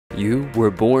You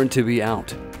were born to be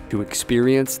out, to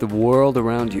experience the world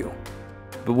around you.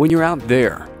 But when you're out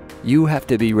there, you have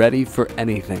to be ready for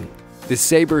anything. The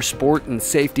SABRE Sport and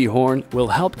Safety Horn will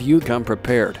help you come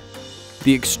prepared.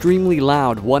 The extremely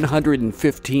loud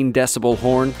 115 decibel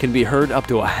horn can be heard up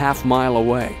to a half-mile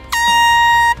away,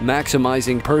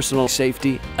 maximizing personal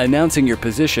safety, announcing your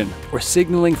position, or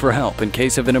signaling for help in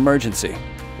case of an emergency.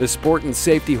 The Sport and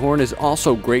Safety Horn is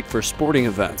also great for sporting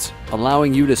events,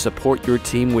 allowing you to support your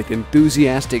team with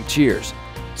enthusiastic cheers.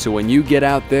 So when you get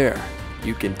out there,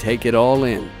 you can take it all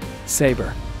in.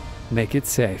 SABRE. Make it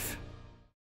safe.